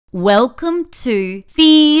Welcome to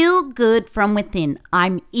Feel Good From Within.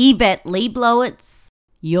 I'm Yvette Blowitz,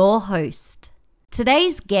 your host.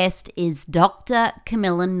 Today's guest is Dr.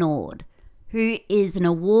 Camilla Nord, who is an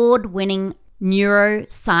award-winning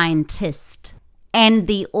neuroscientist and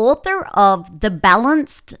the author of The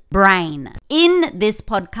Balanced Brain. In this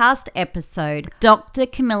podcast episode, Dr.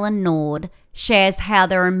 Camilla Nord shares how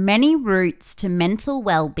there are many routes to mental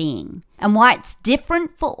well-being and why it's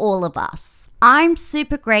different for all of us. I'm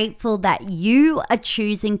super grateful that you are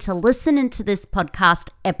choosing to listen into this podcast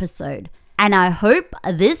episode, and I hope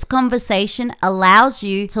this conversation allows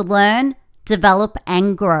you to learn, develop,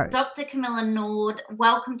 and grow. Dr. Camilla Nord,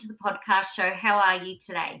 welcome to the podcast show. How are you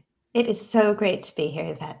today? It is so great to be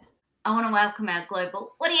here, Yvette. I want to welcome our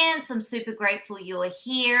global audience. I'm super grateful you're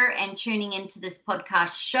here and tuning into this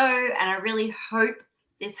podcast show, and I really hope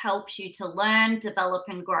this helps you to learn, develop,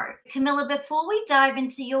 and grow. Camilla, before we dive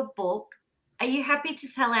into your book, are you happy to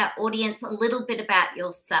tell our audience a little bit about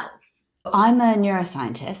yourself? I'm a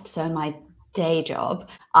neuroscientist, so in my day job,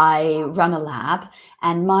 I run a lab,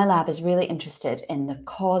 and my lab is really interested in the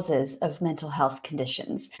causes of mental health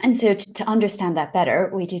conditions. And so to understand that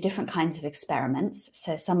better, we do different kinds of experiments.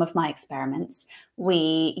 So some of my experiments,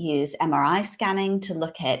 we use MRI scanning to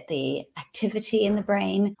look at the activity in the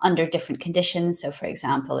brain under different conditions. So for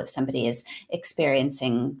example, if somebody is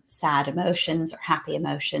experiencing sad emotions or happy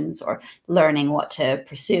emotions or learning what to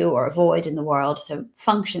pursue or avoid in the world, so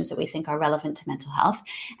functions that we think are relevant to mental health.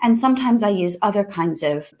 And sometimes I use other kinds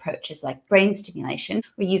of approaches like brain stimulation,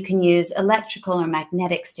 where you can use electrical or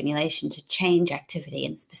magnetic stimulation to change activity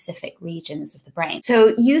in specific regions of the brain.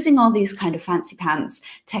 So using all these kind of fancy pants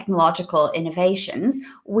technological innovations,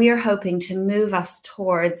 we're hoping to move us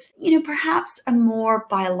towards, perhaps a more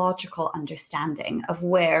biological understanding of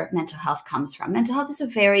where mental health comes from. Mental health is a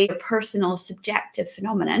very personal, subjective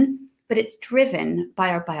phenomenon, but it's driven by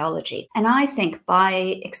our biology. And I think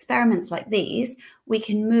by experiments like these, we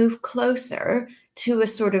can move closer to a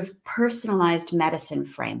sort of personalized medicine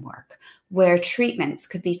framework where treatments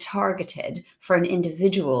could be targeted for an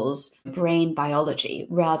individual's brain biology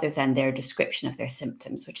rather than their description of their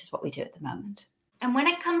symptoms, which is what we do at the moment. And when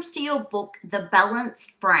it comes to your book, The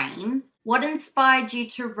Balanced Brain, what inspired you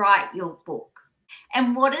to write your book?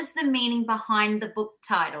 And what is the meaning behind the book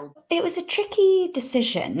title? It was a tricky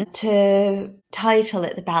decision to title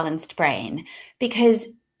it The Balanced Brain because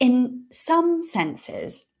in some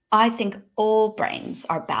senses, I think all brains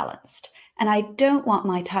are balanced. And I don't want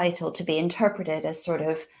my title to be interpreted as sort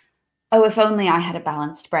of, oh, if only I had a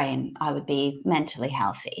balanced brain, I would be mentally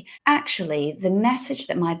healthy. Actually, the message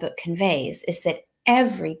that my book conveys is that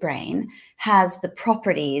every brain has the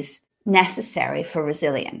properties necessary for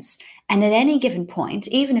resilience. And at any given point,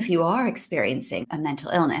 even if you are experiencing a mental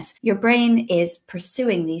illness, your brain is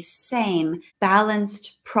pursuing these same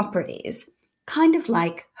balanced properties, kind of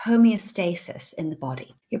like homeostasis in the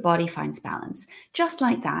body. Your body finds balance. Just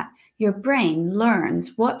like that, your brain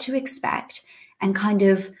learns what to expect and kind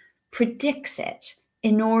of predicts it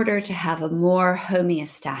in order to have a more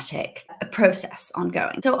homeostatic process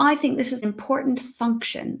ongoing. So I think this is an important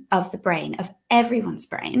function of the brain, of everyone's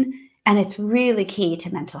brain, and it's really key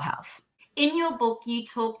to mental health. In your book, you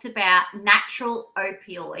talked about natural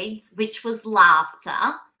opioids, which was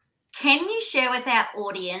laughter. Can you share with our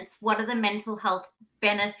audience what are the mental health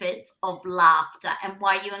benefits of laughter and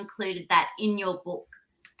why you included that in your book?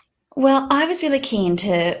 Well, I was really keen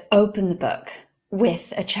to open the book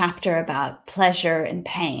with a chapter about pleasure and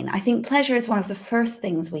pain. I think pleasure is one of the first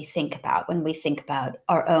things we think about when we think about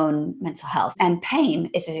our own mental health. And pain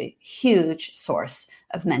is a huge source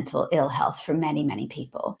of mental ill health for many, many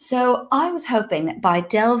people. So I was hoping that by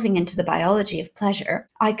delving into the biology of pleasure,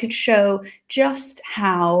 I could show just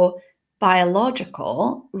how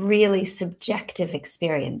biological, really subjective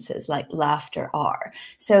experiences like laughter are.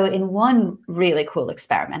 So in one really cool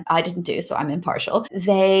experiment, I didn't do, so I'm impartial,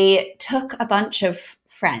 they took a bunch of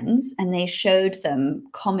friends and they showed them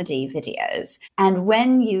comedy videos. And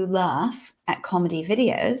when you laugh at comedy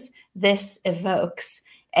videos, this evokes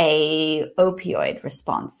a opioid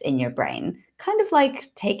response in your brain, kind of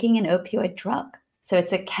like taking an opioid drug. So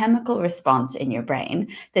it's a chemical response in your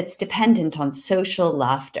brain that's dependent on social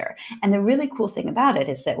laughter. And the really cool thing about it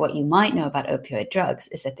is that what you might know about opioid drugs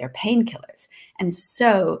is that they're painkillers, and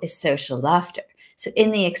so is social laughter. So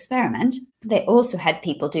in the experiment, they also had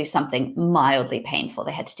people do something mildly painful.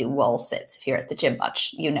 They had to do wall sits. If you're at the gym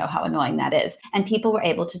much, you know how annoying that is. And people were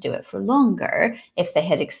able to do it for longer if they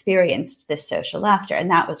had experienced this social laughter.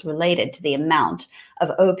 And that was related to the amount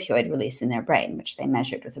of opioid release in their brain, which they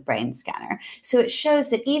measured with a brain scanner. So it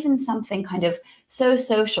shows that even something kind of so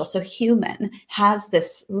social, so human, has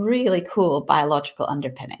this really cool biological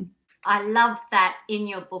underpinning. I love that in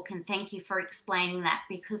your book, and thank you for explaining that,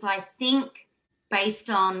 because I think based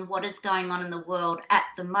on what is going on in the world at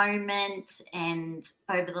the moment and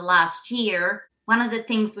over the last year, one of the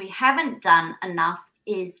things we haven't done enough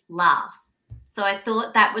is laugh. So I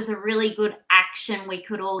thought that was a really good action we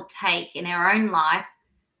could all take in our own life,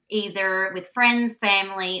 either with friends,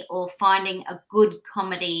 family, or finding a good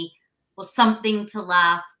comedy or something to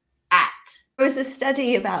laugh at. There was a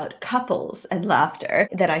study about couples and laughter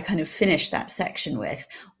that I kind of finished that section with,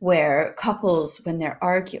 where couples, when they're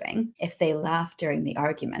arguing, if they laugh during the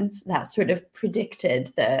arguments, that sort of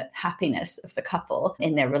predicted the happiness of the couple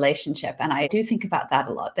in their relationship. And I do think about that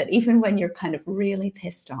a lot, that even when you're kind of really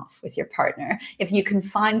pissed off with your partner, if you can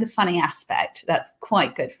find the funny aspect, that's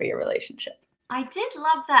quite good for your relationship. I did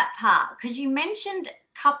love that part, because you mentioned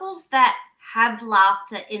couples that have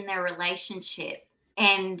laughter in their relationship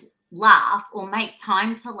and laugh or make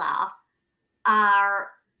time to laugh are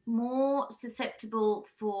more susceptible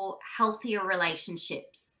for healthier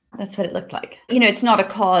relationships. That's what it looked like. You know, it's not a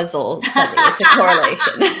causal study, it's a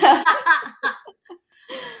correlation.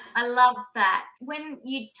 I love that. When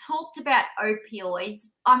you talked about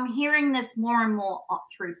opioids, I'm hearing this more and more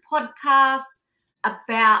through podcasts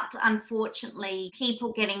about, unfortunately,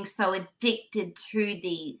 people getting so addicted to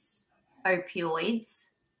these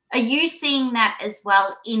opioids. Are you seeing that as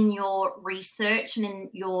well in your research and in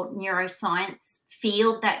your neuroscience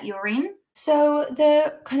field that you're in? So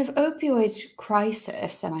the kind of opioid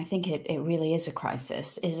crisis, and I think it really is a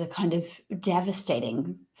crisis, is a kind of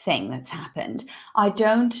devastating thing that's happened. I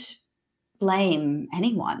don't blame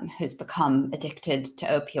anyone who's become addicted to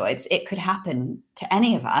opioids. It could happen to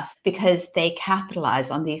any of us because they capitalize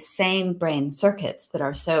on these same brain circuits that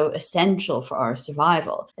are so essential for our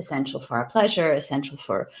survival, essential for our pleasure, essential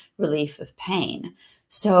for relief of pain.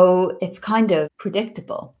 So it's kind of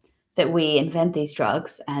predictable that we invent these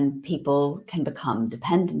drugs and people can become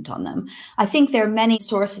dependent on them. I think there are many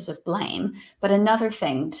sources of blame, but another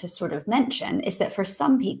thing to sort of mention is that for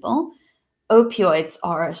some people, opioids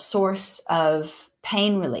are a source of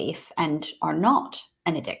pain relief and are not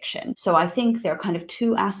an addiction. So I think there are kind of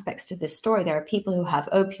two aspects to this story. There are people who have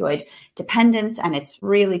opioid dependence and it's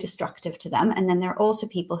really destructive to them. And then there are also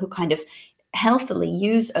people who kind of healthily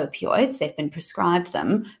use opioids. They've been prescribed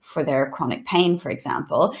them for their chronic pain, for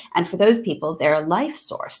example. And for those people, they're a life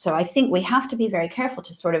source. So I think we have to be very careful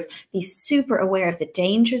to sort of be super aware of the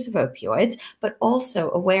dangers of opioids, but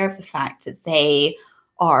also aware of the fact that they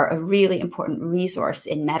are a really important resource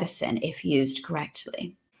in medicine if used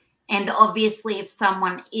correctly. And obviously, if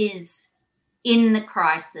someone is in the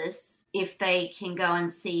crisis, if they can go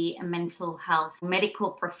and see a mental health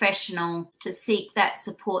medical professional to seek that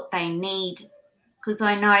support they need, because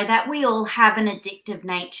I know that we all have an addictive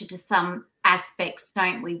nature to some aspects,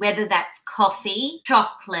 don't we? Whether that's coffee,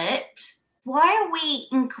 chocolate. Why are we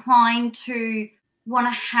inclined to want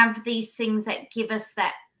to have these things that give us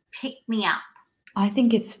that pick-me-up? I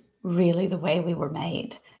think it's really the way we were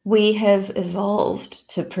made. We have evolved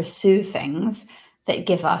to pursue things that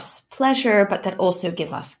give us pleasure, but that also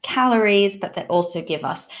give us calories, but that also give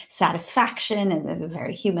us satisfaction, and it's a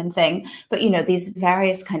very human thing. But, you know, these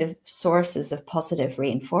various kind of sources of positive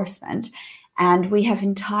reinforcement. And we have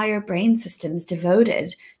entire brain systems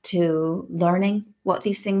devoted to learning what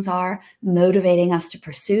these things are, motivating us to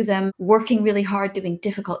pursue them, working really hard, doing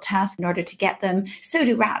difficult tasks in order to get them. So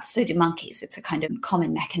do rats, so do monkeys. It's a kind of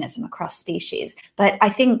common mechanism across species. But I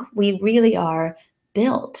think we really are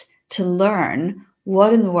built to learn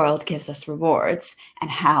what in the world gives us rewards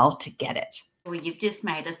and how to get it. Well, you've just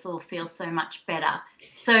made us all feel so much better.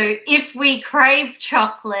 So if we crave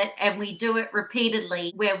chocolate and we do it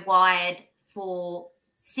repeatedly, we're wired for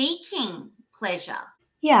seeking pleasure.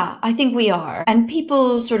 Yeah, I think we are. And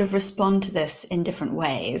people sort of respond to this in different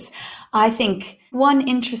ways. I think one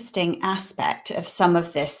interesting aspect of some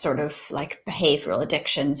of this sort of like behavioral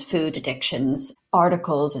addictions, food addictions,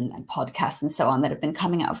 articles and podcasts and so on that have been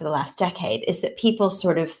coming out over the last decade is that people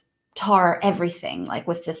sort of tar everything like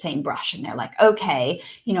with the same brush. And they're like, okay,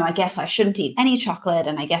 you know, I guess I shouldn't eat any chocolate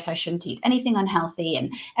and I guess I shouldn't eat anything unhealthy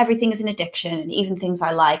and everything is an addiction. And even things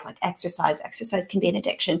I like exercise can be an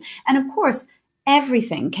addiction. And of course,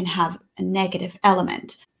 everything can have a negative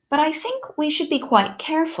element. But I think we should be quite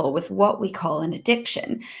careful with what we call an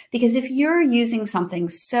addiction, because if you're using something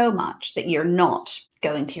so much that you're not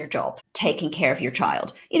going to your job, taking care of your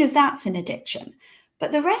child, that's an addiction.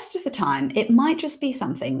 But the rest of the time, it might just be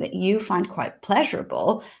something that you find quite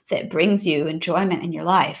pleasurable, that brings you enjoyment in your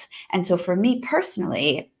life. And so for me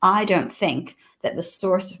personally, I don't think that the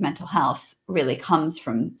source of mental health really comes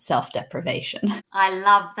from self-deprivation. I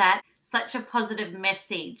love that. Such a positive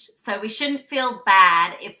message. So we shouldn't feel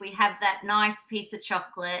bad if we have that nice piece of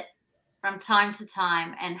chocolate from time to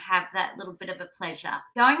time and have that little bit of a pleasure.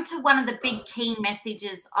 Going to one of the big key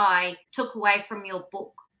messages I took away from your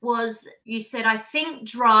book was you said, I think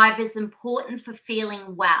drive is important for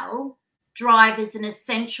feeling well. Drive is an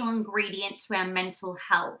essential ingredient to our mental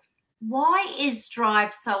health. Why is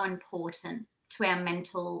drive so important to our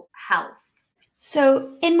mental health?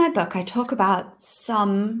 So in my book, I talk about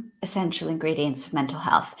some essential ingredients of mental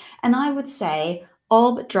health. And I would say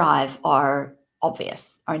all but drive are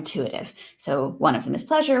obvious, are intuitive. So one of them is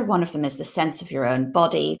pleasure. One of them is the sense of your own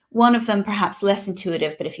body. One of them, perhaps less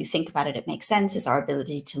intuitive, but if you think about it, it makes sense, is our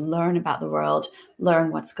ability to learn about the world,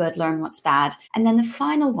 learn what's good, learn what's bad. And then the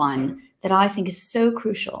final one that I think is so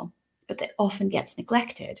crucial, but that often gets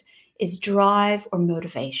neglected, is drive or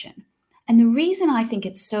motivation. And the reason I think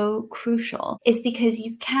it's so crucial is because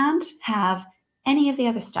you can't have any of the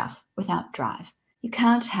other stuff without drive. You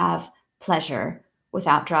can't have pleasure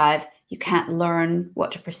without drive. You can't learn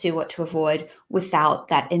what to pursue, what to avoid without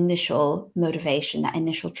that initial motivation, that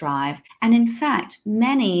initial drive. And in fact,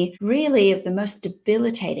 many really of the most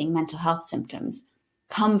debilitating mental health symptoms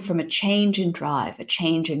come from a change in drive, a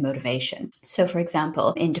change in motivation. So for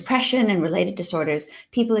example, in depression and related disorders,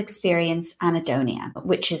 people experience anhedonia,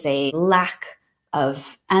 which is a lack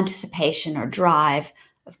of anticipation or drive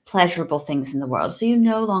of pleasurable things in the world. So you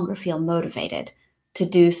no longer feel motivated to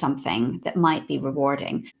do something that might be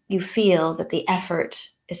rewarding. You feel that the effort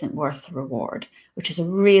isn't worth the reward, which is a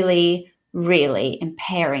really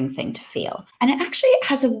impairing thing to feel. And it actually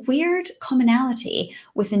has a weird commonality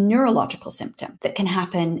with a neurological symptom that can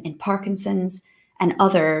happen in Parkinson's and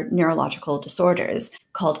other neurological disorders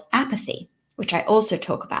called apathy, which I also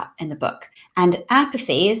talk about in the book. And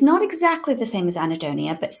apathy is not exactly the same as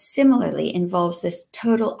anhedonia, but similarly involves this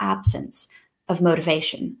total absence of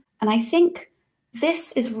motivation. And I think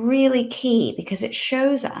this is really key because it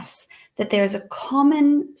shows us that there's a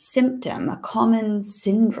common symptom, a common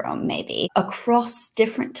syndrome maybe, across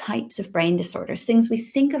different types of brain disorders, things we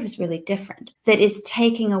think of as really different, that is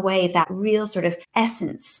taking away that real sort of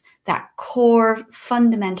essence, that core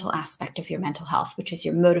fundamental aspect of your mental health, which is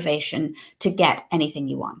your motivation to get anything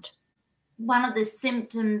you want. One of the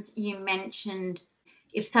symptoms you mentioned,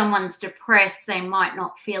 if someone's depressed, they might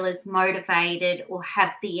not feel as motivated or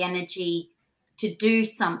have the energy to do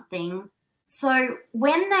something. So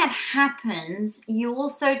when that happens, you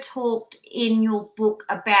also talked in your book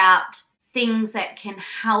about things that can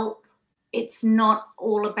help. It's not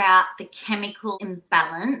all about the chemical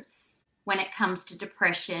imbalance when it comes to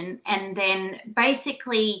depression, and then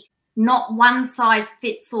basically not one size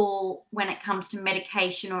fits all when it comes to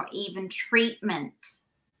medication or even treatment.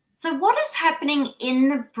 So what is happening in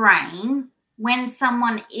the brain when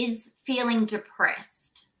someone is feeling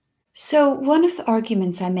depressed? So one of the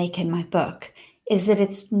arguments I make in my book is that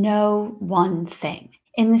it's no one thing.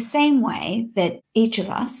 In the same way that each of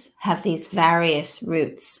us have these various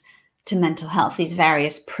routes to mental health, these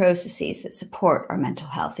various processes that support our mental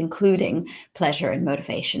health, including pleasure and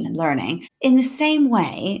motivation and learning. In the same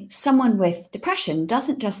way, someone with depression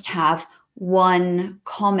doesn't just have one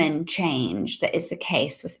common change that is the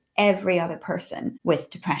case with every other person with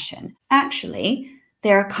depression. Actually,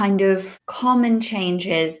 there are kind of common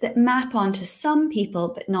changes that map onto some people,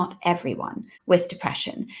 but not everyone with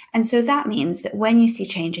depression. And so that means that when you see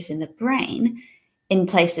changes in the brain, in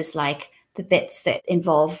places like the bits that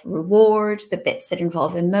involve reward, the bits that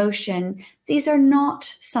involve emotion, these are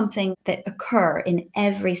not something that occur in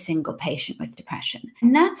every single patient with depression.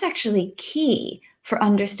 And that's actually key for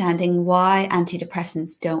understanding why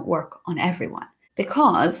antidepressants don't work on everyone,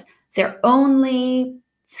 because they're only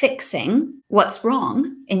fixing what's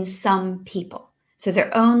wrong in some people. So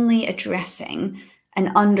they're only addressing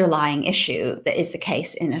an underlying issue that is the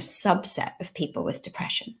case in a subset of people with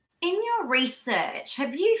depression. In your research,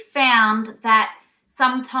 have you found that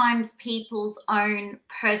sometimes people's own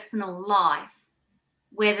personal life,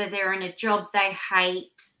 whether they're in a job they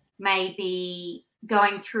hate, maybe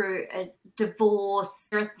going through a divorce,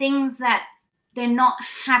 there are things that they're not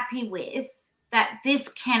happy with, that this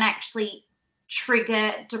can actually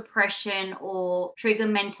trigger depression or trigger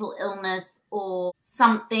mental illness or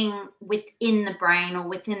something within the brain or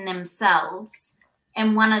within themselves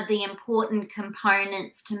And one of the important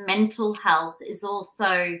components to mental health is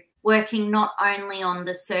also working not only on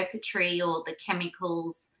the circuitry or the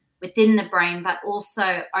chemicals within the brain, but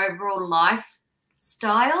also overall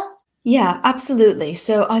lifestyle. Yeah, absolutely.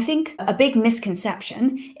 So I think a big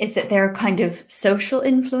misconception is that there are kind of social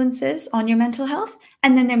influences on your mental health,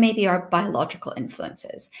 and then there maybe are biological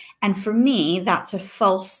influences. And for me, that's a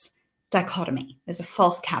false dichotomy. There's a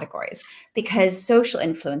false categories, because social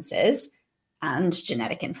influences and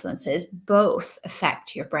genetic influences both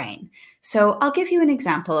affect your brain. So I'll give you an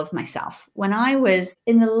example of myself. When I was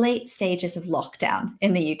in the late stages of lockdown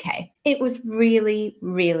in the UK, it was really,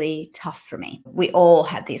 really tough for me. We all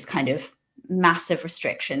had these kind of massive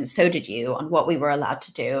restrictions. So did you, on what we were allowed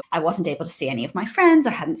to do. I wasn't able to see any of my friends.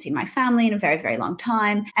 I hadn't seen my family in a very, very long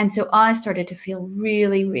time. And so I started to feel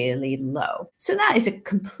really, really low. So that is a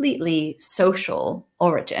completely social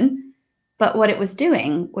origin. But what it was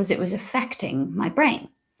doing was it was affecting my brain.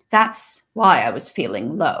 That's why I was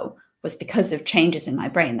feeling low, was because of changes in my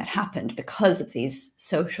brain that happened because of these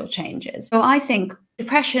social changes. So I think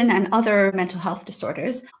depression and other mental health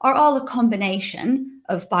disorders are all a combination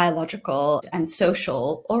of biological and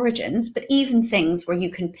social origins, but even things where you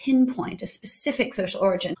can pinpoint a specific social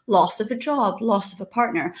origin, loss of a job, loss of a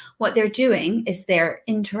partner, what they're doing is they're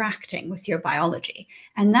interacting with your biology.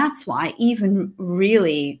 And that's why even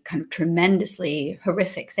really kind of tremendously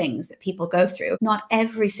horrific things that people go through, not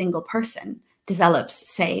every single person develops,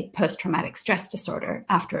 say, post-traumatic stress disorder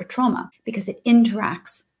after a trauma, because it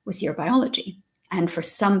interacts with your biology. And for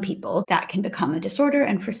some people, that can become a disorder.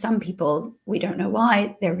 And for some people, we don't know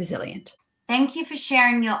why, they're resilient. Thank you for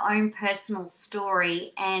sharing your own personal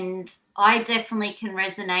story. And I definitely can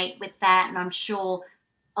resonate with that. And I'm sure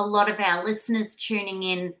a lot of our listeners tuning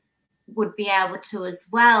in would be able to as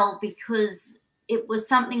well, because it was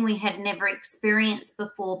something we had never experienced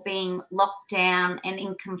before, being locked down and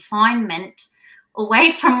in confinement,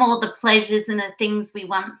 away from all the pleasures and the things we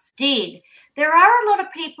once did. There are a lot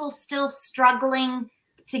of people still struggling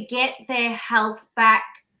to get their health back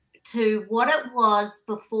to what it was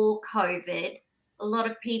before COVID. A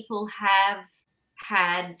lot of people have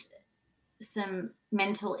had some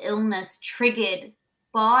mental illness triggered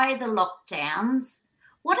by the lockdowns.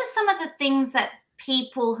 What are some of the things that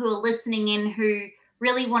people who are listening in who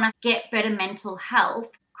really want to get better mental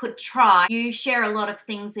health could try? You share a lot of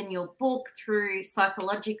things in your book through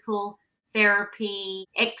psychological therapy,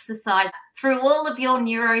 exercise, through all of your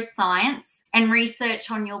neuroscience and research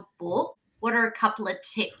on your book. What are a couple of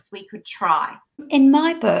tips we could try? In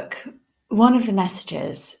my book, one of the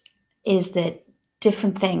messages is that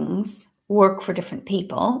different things work for different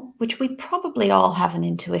people, which we probably all have an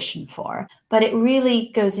intuition for, but it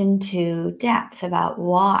really goes into depth about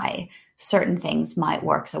why certain things might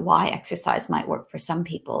work. So why exercise might work for some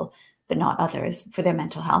people, but not others for their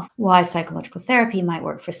mental health. Why psychological therapy might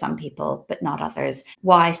work for some people, but not others.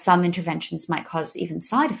 Why some interventions might cause even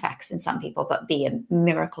side effects in some people, but be a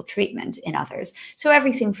miracle treatment in others. So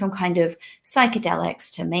everything from kind of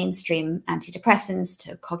psychedelics to mainstream antidepressants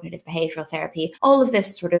to cognitive behavioral therapy, all of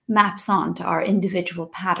this sort of maps onto our individual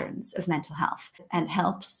patterns of mental health and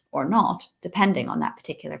helps or not, depending on that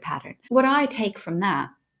particular pattern. What I take from that,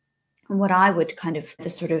 and what I would kind of,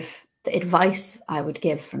 the advice I would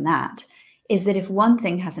give from that is that if one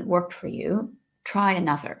thing hasn't worked for you, try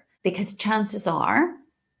another, because chances are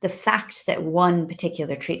the fact that one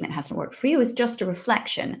particular treatment hasn't worked for you is just a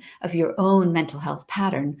reflection of your own mental health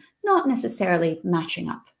pattern, not necessarily matching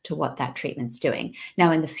up to what that treatment's doing.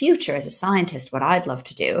 Now, in the future, as a scientist, what I'd love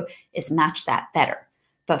to do is match that better.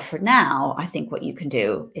 But for now, I think what you can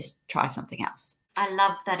do is try something else. I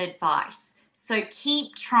love that advice. So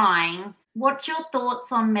keep trying. What's your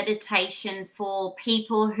thoughts on meditation for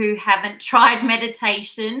people who haven't tried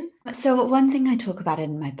meditation? So one thing I talk about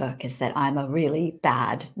in my book is that I'm a really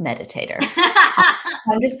bad meditator.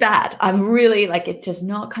 I'm just bad. I'm really it does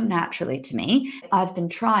not come naturally to me. I've been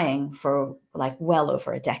trying for well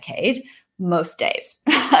over a decade. Most days.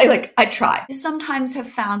 I try. Sometimes have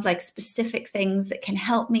found specific things that can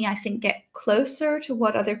help me, I think, get closer to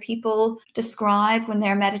what other people describe when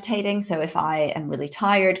they're meditating. So if I am really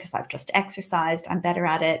tired because I've just exercised, I'm better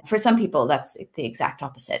at it. For some people, that's the exact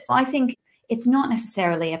opposite. So I think it's not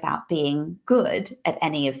necessarily about being good at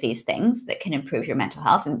any of these things that can improve your mental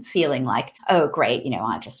health and feeling like, oh, great,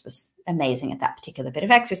 I just was amazing at that particular bit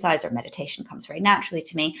of exercise, or meditation comes very naturally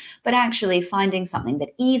to me, but actually finding something that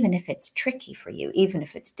even if it's tricky for you, even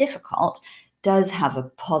if it's difficult, does have a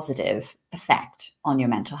positive effect on your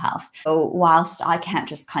mental health. So whilst I can't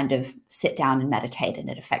just kind of sit down and meditate and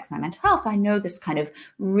it affects my mental health, I know this kind of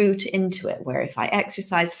route into it where if I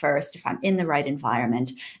exercise first, if I'm in the right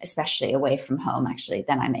environment, especially away from home, actually,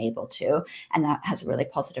 then I'm able to. And that has a really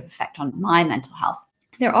positive effect on my mental health.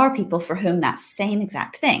 There are people for whom that same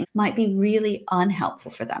exact thing might be really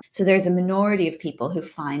unhelpful for them. So there's a minority of people who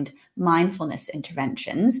find mindfulness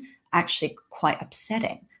interventions actually quite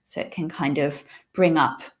upsetting. So it can kind of bring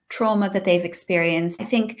up trauma that they've experienced. I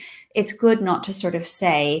think it's good not to sort of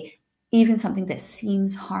say even something that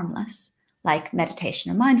seems harmless, like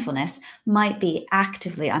meditation or mindfulness, might be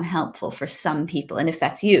actively unhelpful for some people. And if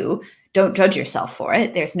that's you, don't judge yourself for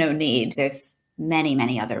it. There's no need. There's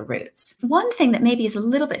many other routes. One thing that maybe is a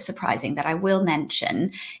little bit surprising that I will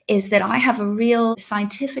mention is that I have a real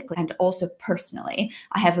scientifically and also personally,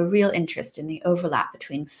 I have a real interest in the overlap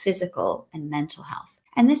between physical and mental health.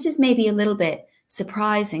 And this is maybe a little bit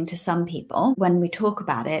surprising to some people. When we talk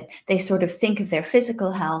about it, they sort of think of their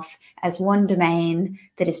physical health as one domain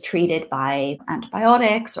that is treated by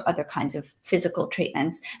antibiotics or other kinds of physical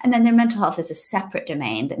treatments. And then their mental health is a separate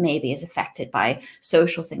domain that maybe is affected by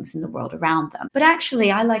social things in the world around them. But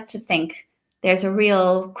actually, I like to think there's a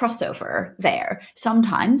real crossover there.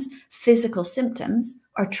 Sometimes physical symptoms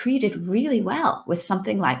are treated really well with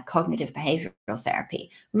something like cognitive behavioral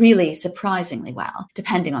therapy, really surprisingly well,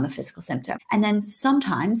 depending on the physical symptom. And then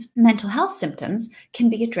sometimes mental health symptoms can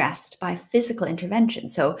be addressed by physical intervention.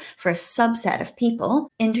 So for a subset of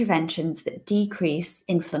people, interventions that decrease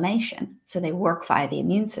inflammation, so they work via the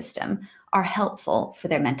immune system, are helpful for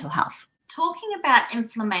their mental health. Talking about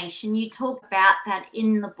inflammation, you talk about that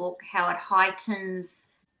in the book, how it heightens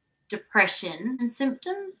depression and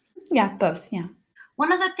symptoms. Yeah, both, yeah.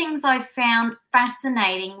 One of the things I found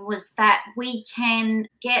fascinating was that we can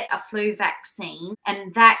get a flu vaccine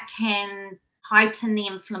and that can heighten the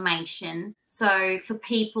inflammation. So for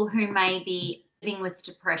people who may be living with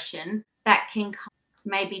depression, that can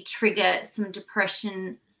maybe trigger some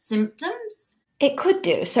depression symptoms. It could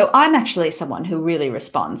do. So I'm actually someone who really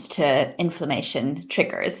responds to inflammation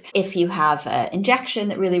triggers. If you have an injection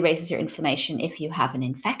that really raises your inflammation, if you have an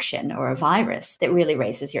infection or a virus that really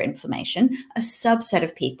raises your inflammation, a subset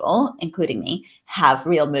of people, including me, have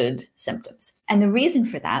real mood symptoms. And the reason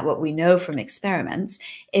for that, what we know from experiments,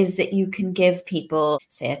 is that you can give people,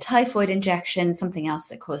 say, a typhoid injection, something else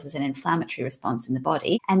that causes an inflammatory response in the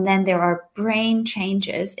body, and then there are brain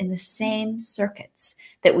changes in the same circuits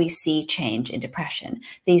that we see change in depression,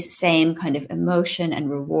 these same kind of emotion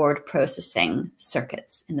and reward processing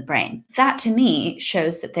circuits in the brain. That to me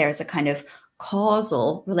shows that there's a kind of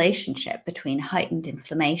causal relationship between heightened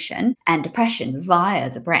inflammation and depression via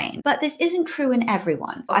the brain. But this isn't true in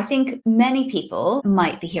everyone. I think many people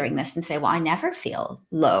might be hearing this and say, well, I never feel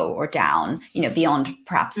low or down, beyond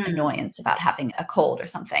perhaps annoyance about having a cold or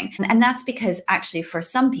something. And that's because actually for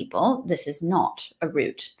some people, this is not a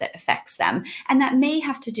route that affects them. And that may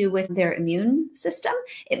have to do with their immune system.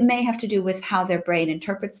 It may have to do with how their brain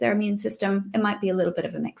interprets their immune system. It might be a little bit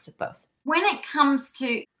of a mix of both. When it comes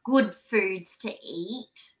to good foods to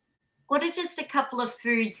eat, what are just a couple of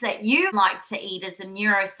foods that you like to eat as a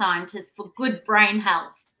neuroscientist for good brain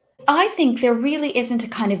health? I think there really isn't a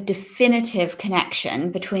kind of definitive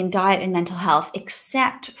connection between diet and mental health,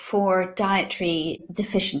 except for dietary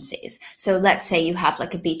deficiencies. So let's say you have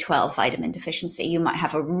like a B12 vitamin deficiency, you might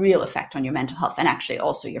have a real effect on your mental health and actually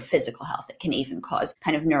also your physical health. It can even cause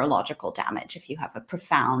kind of neurological damage if you have a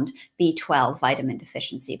profound B12 vitamin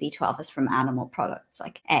deficiency. B12 is from animal products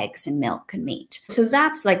like eggs and milk and meat. So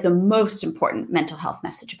that's like the most important mental health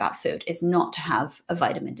message about food, is not to have a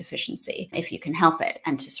vitamin deficiency if you can help it,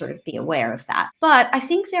 and to sort of be aware of that. But I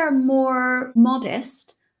think there are more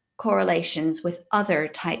modest correlations with other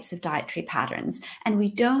types of dietary patterns, and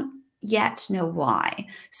we don't yet know why.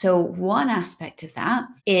 So one aspect of that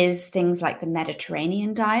is things like the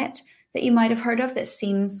Mediterranean diet that you might have heard of that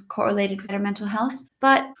seems correlated with our mental health.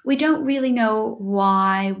 But we don't really know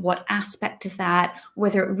why, what aspect of that,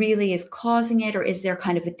 whether it really is causing it, or is there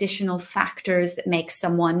kind of additional factors that make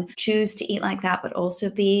someone choose to eat like that, but also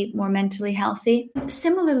be more mentally healthy.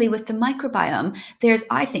 Similarly with the microbiome, there's,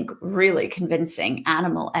 I think, really convincing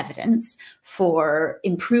animal evidence for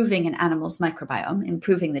improving an animal's microbiome,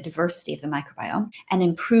 improving the diversity of the microbiome, and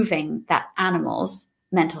improving that animal's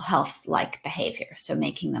mental health-like behavior, so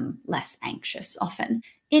making them less anxious often.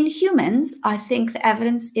 In humans, I think the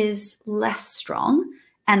evidence is less strong,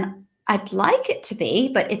 and I'd like it to be,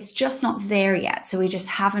 but it's just not there yet. So we just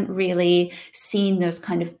haven't really seen those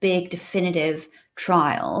kind of big definitive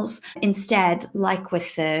trials. Instead, like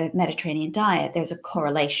with the Mediterranean diet, there's a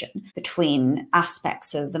correlation between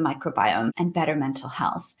aspects of the microbiome and better mental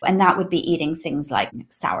health. And that would be eating things like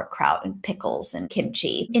sauerkraut and pickles and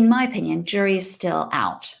kimchi. In my opinion, jury's still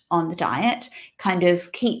out on the diet. Kind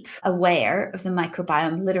of keep aware of the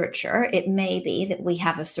microbiome literature. It may be that we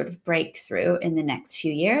have a sort of breakthrough in the next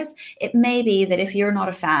few years. It may be that if you're not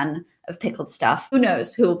a fan of pickled stuff, who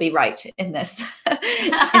knows who will be right in this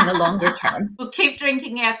in the longer term. We'll keep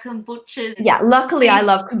drinking our kombuchas. Yeah, luckily I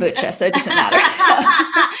love kombucha, so it doesn't matter.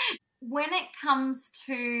 When it comes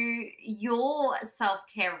to your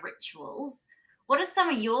self-care rituals, what are some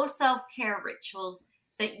of your self-care rituals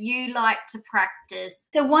that you like to practice?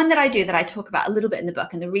 So one that I do that I talk about a little bit in the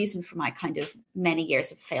book, and the reason for my kind of many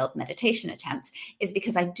years of failed meditation attempts is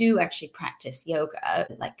because I do actually practice yoga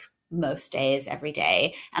like most days, every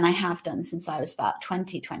day. And I have done since I was about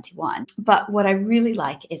 21. But what I really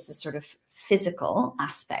like is the sort of physical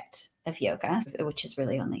aspect of yoga, which is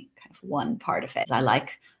really only kind of one part of it. I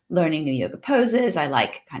like learning new yoga poses. I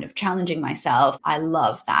like kind of challenging myself. I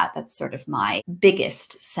love that. That's sort of my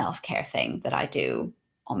biggest self-care thing that I do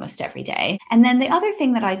almost every day. And then the other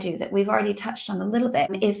thing that I do that we've already touched on a little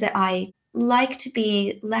bit is that I like to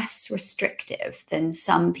be less restrictive than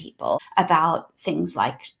some people about things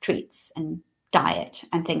like treats and diet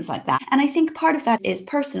and things like that. And I think part of that is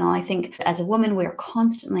personal. I think as a woman, we're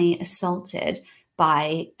constantly assaulted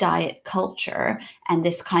by diet culture and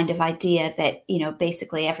this kind of idea that, you know,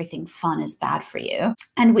 basically everything fun is bad for you.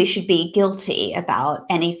 And we should be guilty about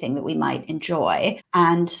anything that we might enjoy.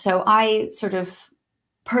 And so I sort of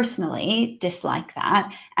personally dislike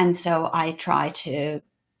that. And so I try to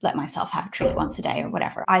let myself have a treat once a day or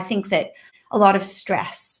whatever. I think that a lot of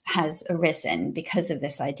stress has arisen because of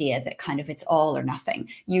this idea that kind of it's all or nothing.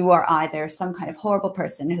 You are either some kind of horrible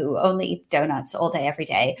person who only eats donuts all day, every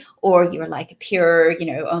day, or you're like a pure, you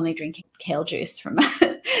know, only drinking kale juice from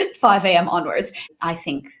 5 a.m. onwards. I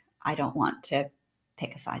think I don't want to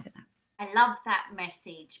pick a side of that. I love that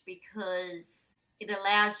message because it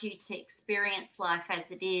allows you to experience life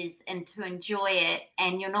as it is and to enjoy it,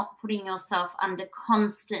 and you're not putting yourself under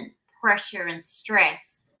constant pressure and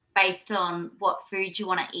stress based on what food you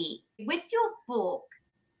want to eat. With your book,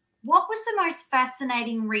 what was the most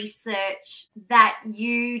fascinating research that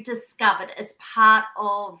you discovered as part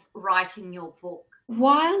of writing your book?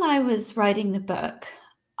 While I was writing the book,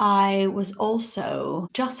 I was also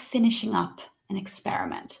just finishing up an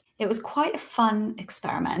experiment. It was quite a fun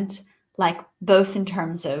experiment, like both in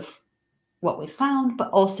terms of what we found, but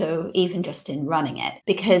also even just in running it,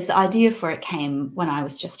 because the idea for it came when I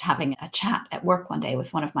was just having a chat at work one day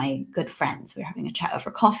with one of my good friends. We were having a chat over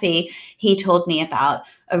coffee. He told me about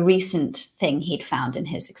a recent thing he'd found in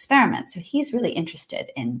his experiment. So he's really interested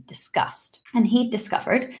in disgust. And he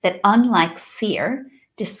discovered that unlike fear,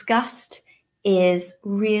 disgust is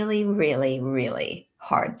really, really, really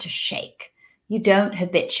hard to shake. You don't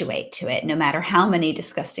habituate to it. No matter how many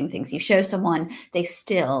disgusting things you show someone, they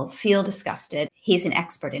still feel disgusted. He's an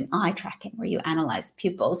expert in eye tracking, where you analyze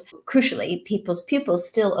pupils. Crucially, people's pupils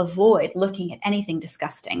still avoid looking at anything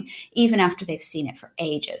disgusting, even after they've seen it for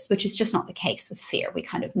ages, which is just not the case with fear. We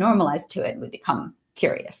kind of normalize to it and we become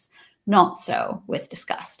curious. Not so with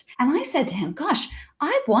disgust. And I said to him, gosh,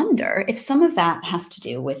 I wonder if some of that has to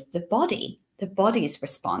do with the body's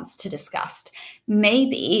response to disgust.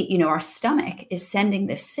 Maybe, you know, our stomach is sending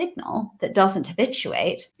this signal that doesn't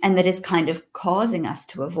habituate and that is kind of causing us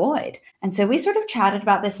to avoid. And so we sort of chatted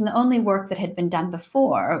about this, and the only work that had been done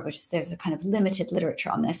before, which is there's a kind of limited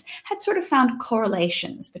literature on this, had sort of found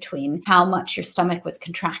correlations between how much your stomach was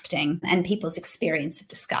contracting and people's experience of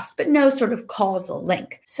disgust, but no sort of causal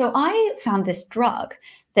link. So I found this drug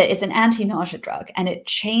that is an anti-nausea drug, and it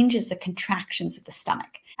changes the contractions of the stomach.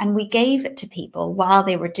 And we gave it to people while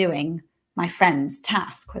they were doing my friend's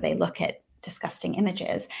task, where they look at disgusting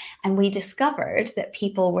images. And we discovered that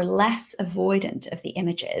people were less avoidant of the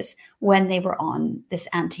images when they were on this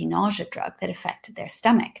anti-nausea drug that affected their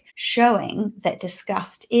stomach, showing that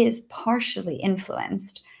disgust is partially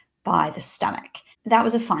influenced by the stomach. That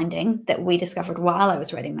was a finding that we discovered while I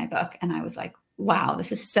was writing my book. And I was like, wow,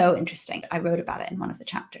 this is so interesting. I wrote about it in one of the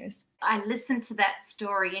chapters. I listened to that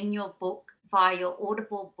story in your book via your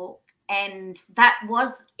Audible book, and that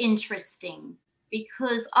was interesting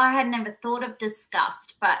because I had never thought of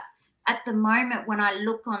disgust, but at the moment when I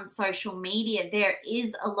look on social media, there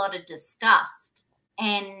is a lot of disgust,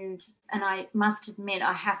 and I must admit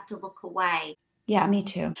I have to look away. Yeah, me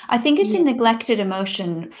too. I think it's a neglected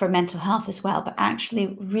emotion for mental health as well, but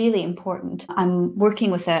actually really important. I'm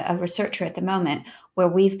working with a researcher at the moment where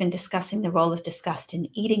we've been discussing the role of disgust in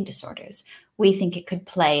eating disorders. We think it could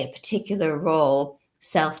play a particular role,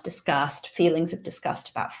 self-disgust, feelings of disgust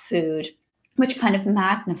about food, which kind of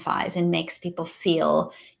magnifies and makes people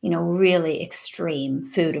feel, really extreme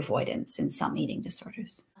food avoidance in some eating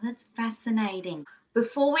disorders. That's fascinating.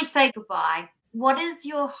 Before we say goodbye, what is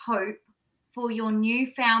your hope for your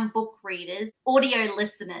newfound book readers, audio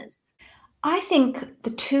listeners? I think the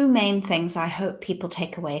two main things I hope people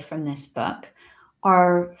take away from this book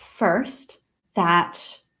are, first,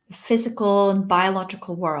 that the physical and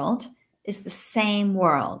biological world is the same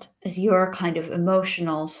world as your kind of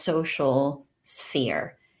emotional, social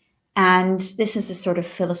sphere. And this is a sort of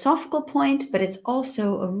philosophical point, but it's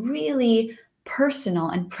also a really personal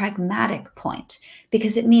and pragmatic point,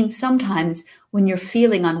 because it means sometimes when you're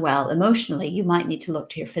feeling unwell emotionally, you might need to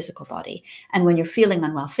look to your physical body. And when you're feeling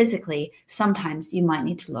unwell physically, sometimes you might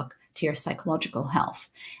need to look to your psychological health.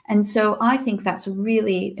 And so I think that's a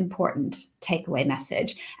really important takeaway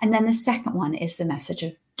message. And then the second one is the message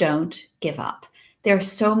of don't give up. There are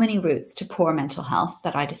so many routes to poor mental health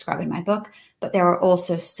that I describe in my book, but there are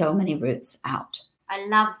also so many routes out. I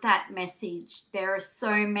love that message. There are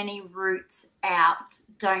so many routes out.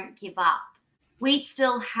 Don't give up. We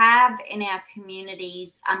still have in our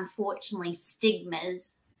communities, unfortunately,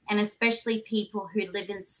 stigmas, and especially people who live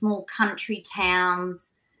in small country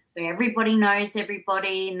towns where everybody knows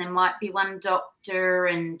everybody and there might be one doctor,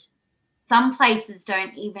 and some places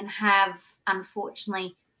don't even have,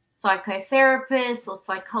 unfortunately, psychotherapists or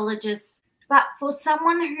psychologists. But for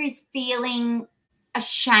someone who's feeling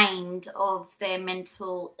ashamed of their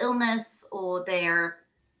mental illness or their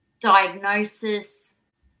diagnosis,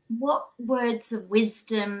 what words of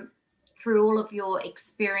wisdom through all of your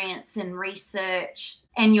experience and research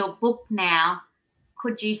and your book now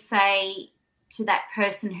could you say to that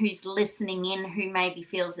person who's listening in who maybe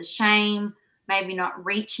feels ashamed, maybe not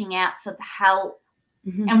reaching out for the help,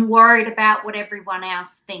 and worried about what everyone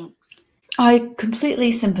else thinks? I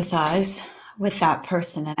completely sympathize with that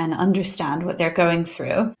person and understand what they're going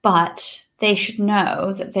through, but they should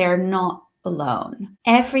know that they're not alone.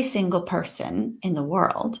 Every single person in the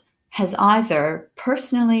world has either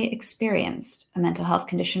personally experienced a mental health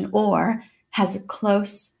condition or has a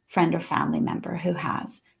close friend or family member who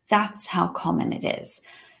has. That's how common it is.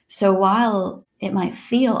 So while it might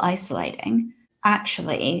feel isolating,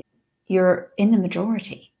 actually, you're in the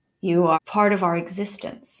majority. You are part of our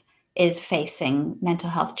existence is facing mental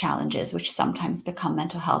health challenges, which sometimes become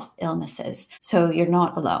mental health illnesses. So you're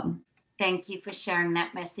not alone. Thank you for sharing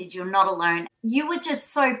that message. You're not alone. You were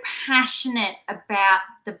just so passionate about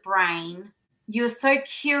the brain. You're so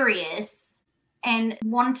curious and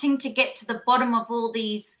wanting to get to the bottom of all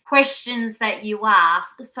these questions that you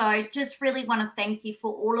ask. So I just really want to thank you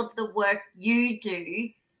for all of the work you do.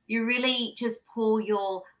 You really just pour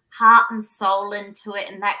your heart and soul into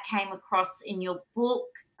it, and that came across in your book.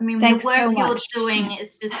 I mean, Thanks the work so you're much. doing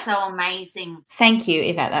is just so amazing. Thank you,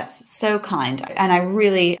 Yvette. That's so kind. And I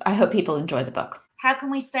hope people enjoy the book. How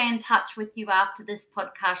can we stay in touch with you after this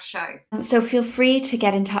podcast show? So feel free to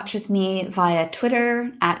get in touch with me via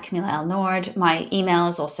Twitter at Camilla Nord. My email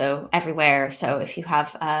is also everywhere. So if you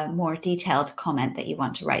have a more detailed comment that you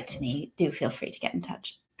want to write to me, do feel free to get in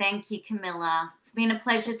touch. Thank you, Camilla. It's been a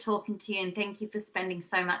pleasure talking to you, and thank you for spending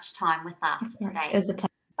so much time with us today. It was a pleasure.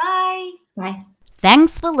 Bye. Bye.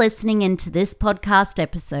 Thanks for listening into this podcast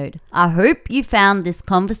episode. I hope you found this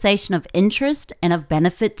conversation of interest and of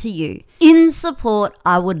benefit to you. In support,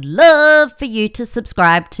 I would love for you to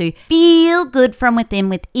subscribe to Feel Good From Within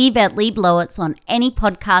with Yvette Blowitz on any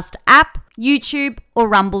podcast app, YouTube, or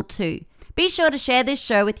Rumble too. Be sure to share this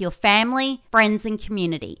show with your family, friends, and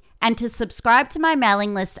community, and to subscribe to my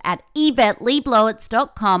mailing list at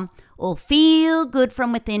YvetteLeeBlowitz.com or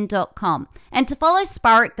feelgoodfromwithin.com, and to follow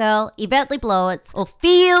Spirit Girl, Yvette Blowitz, or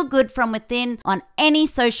Feel Good From Within on any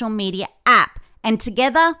social media app. And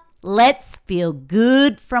together, let's feel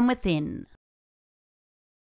good from within.